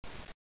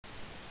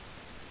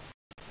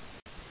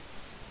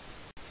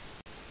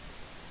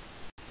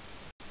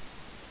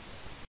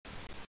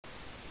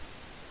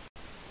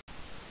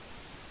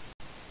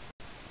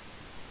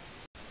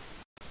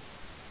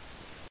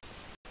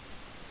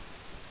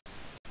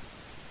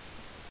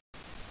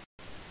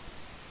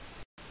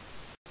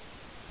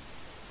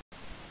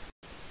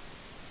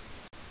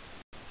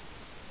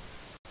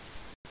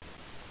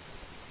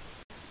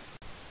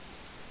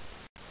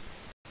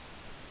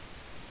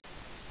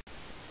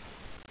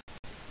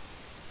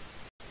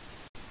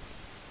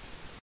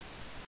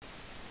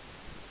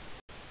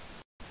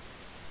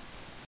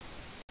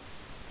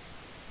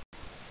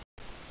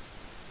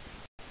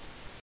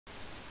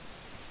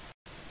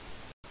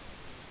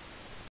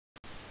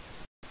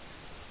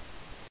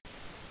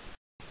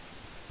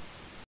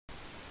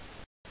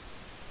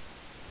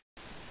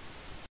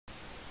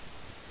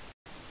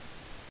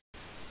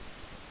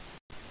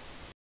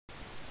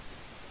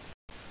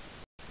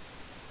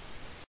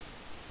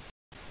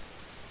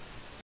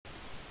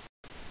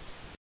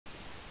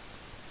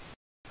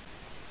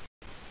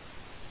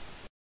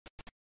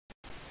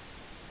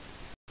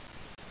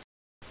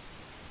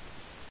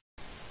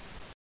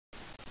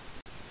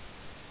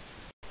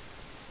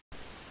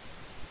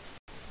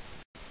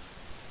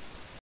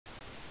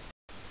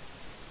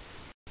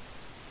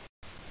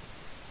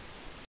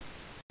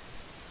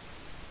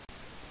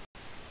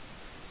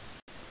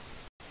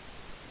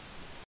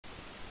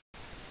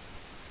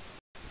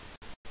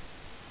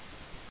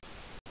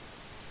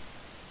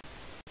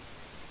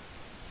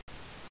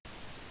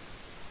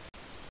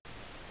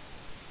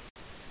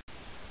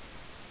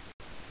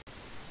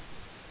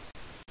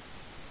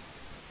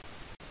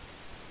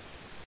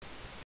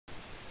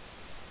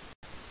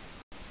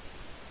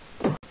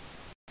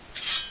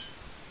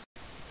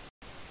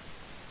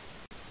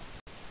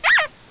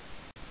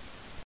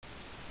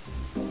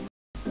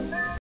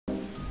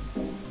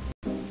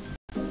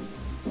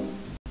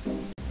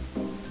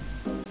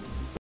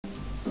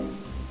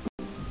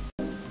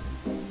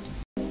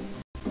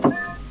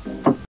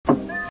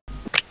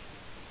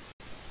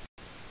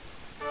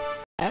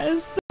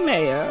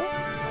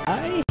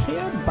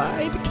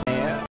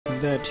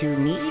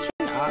Tunisian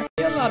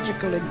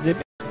archaeological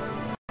exhibit.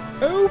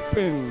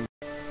 Open.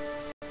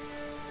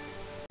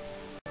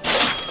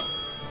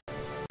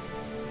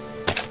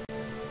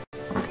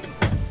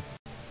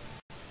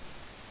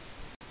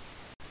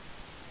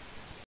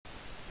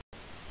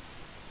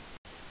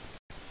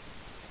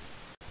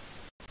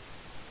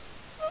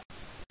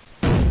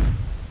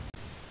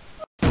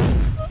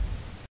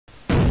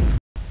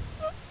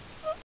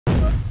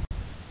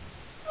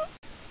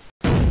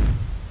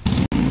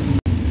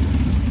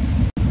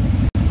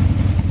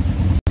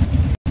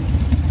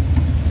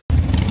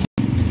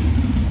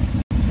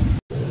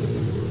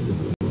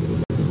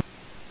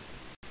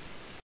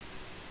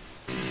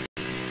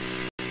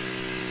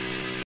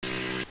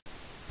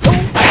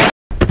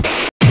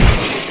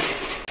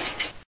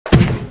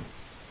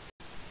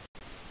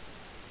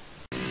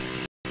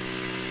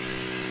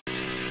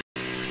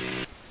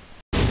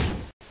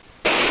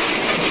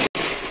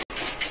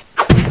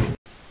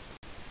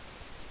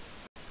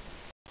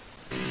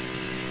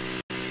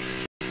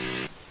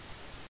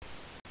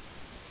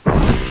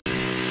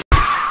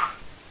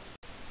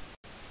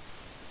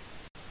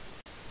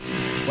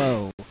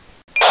 Whoa.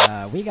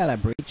 We got a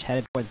breach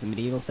headed towards the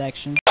medieval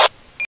section.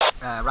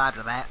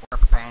 Roger that. We're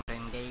preparing to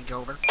engage,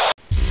 over.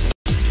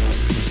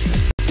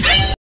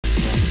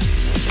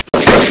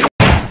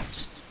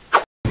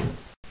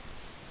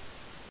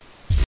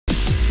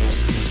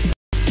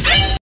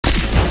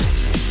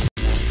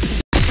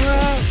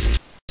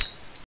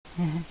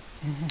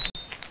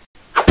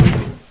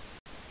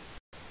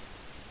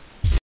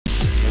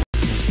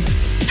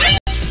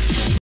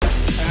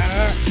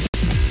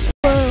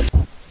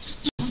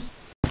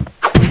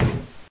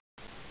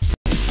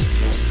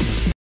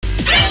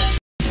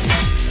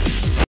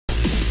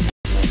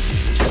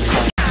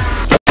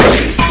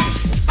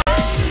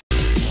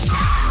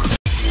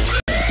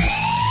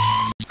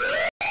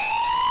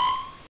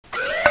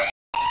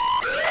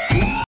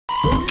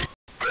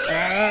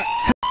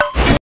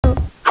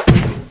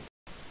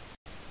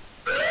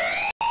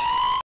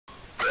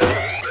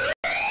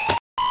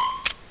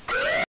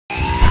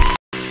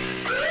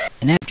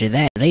 And after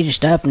that, they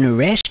just up and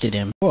arrested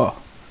him. Whoa,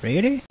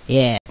 really?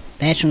 Yeah,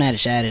 that's when I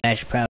decided I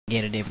should probably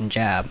get a different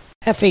job.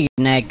 I figured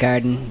night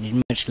guarding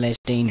is much less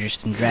dangerous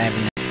than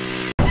driving.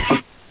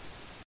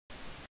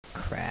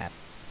 Crap.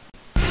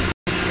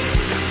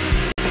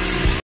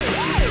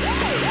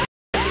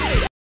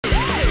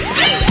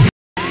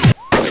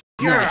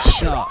 Nice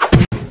shot.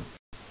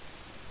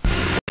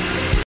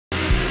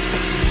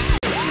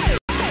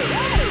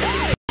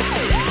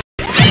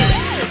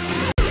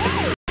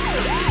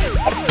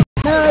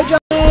 No,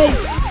 Johnny!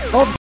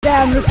 Officer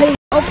down, repeat,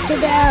 officer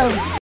down!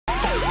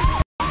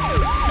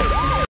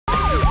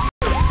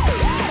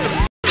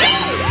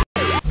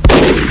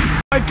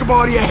 Come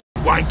on, you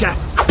wanker!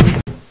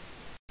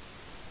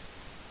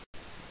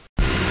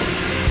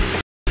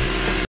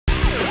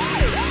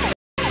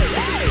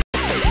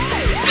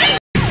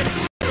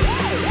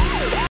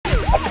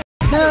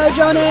 No,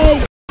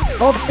 Johnny!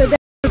 Officer down,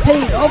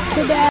 repeat,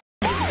 officer down!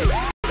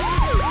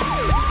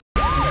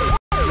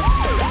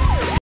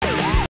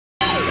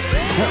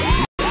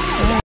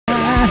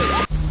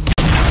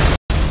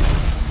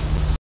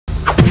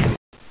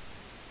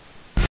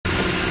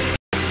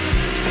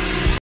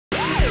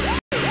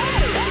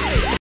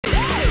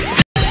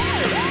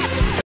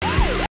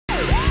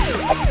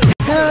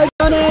 No,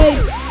 Johnny!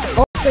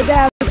 Officer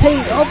down,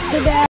 repeat,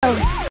 officer down!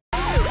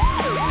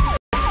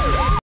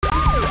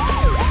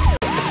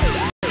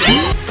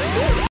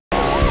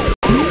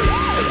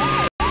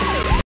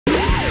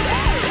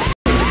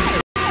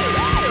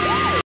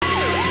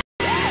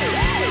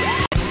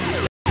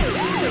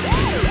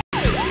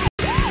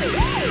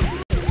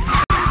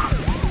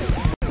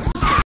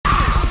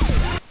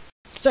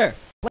 Sir,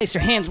 place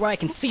your hands where I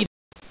can see them.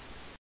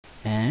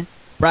 Huh?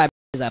 Bribery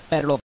is a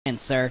federal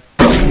offense, sir.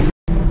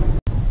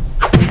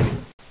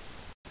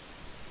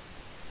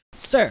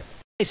 Sir,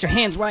 place your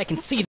hands where I can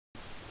see them.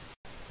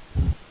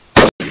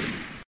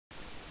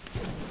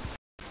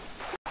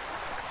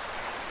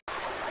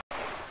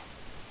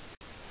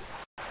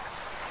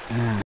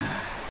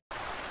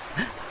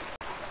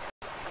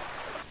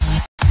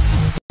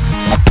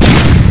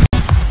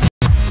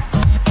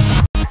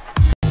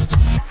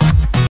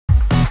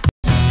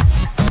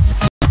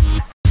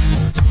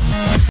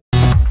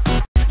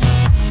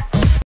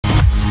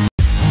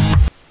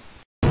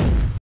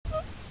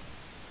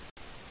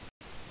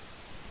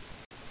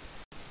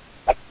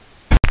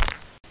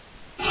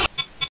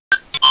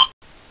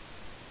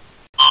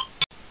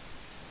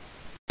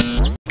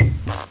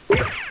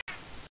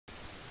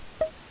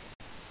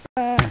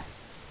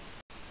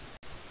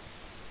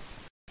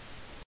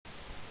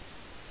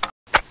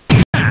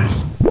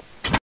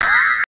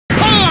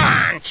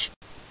 Punch!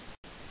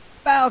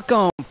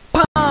 Falcon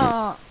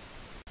punch!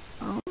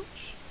 Punch!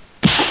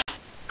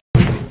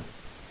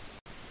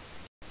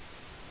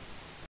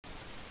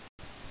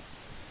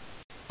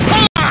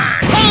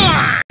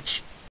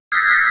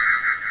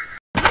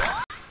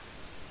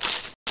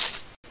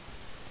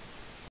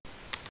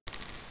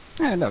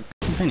 Oh, look,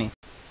 penny.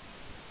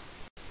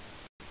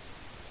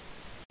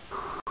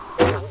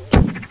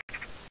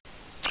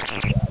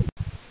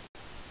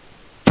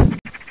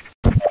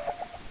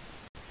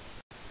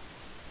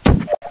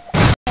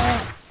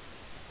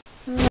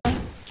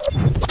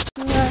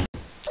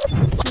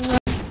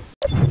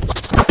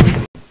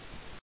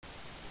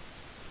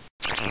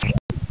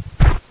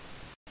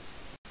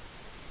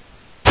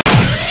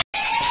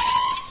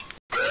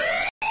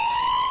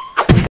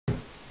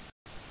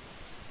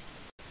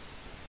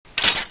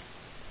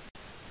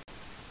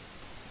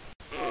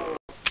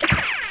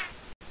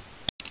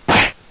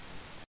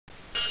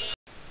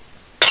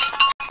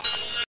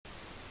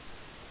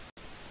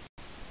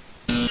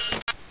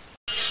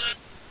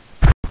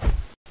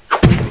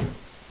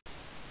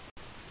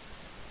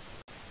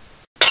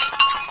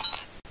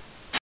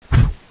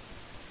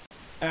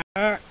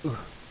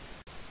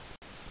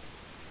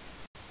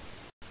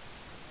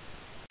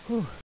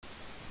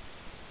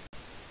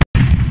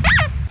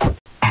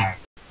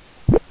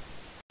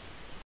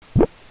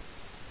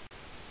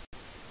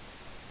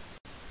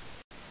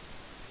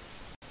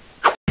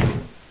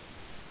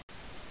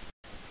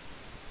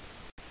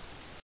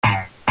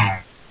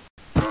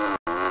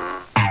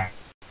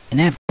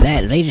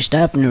 They just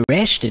up and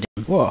arrested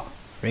him. Whoa,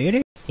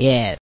 really?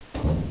 Yeah,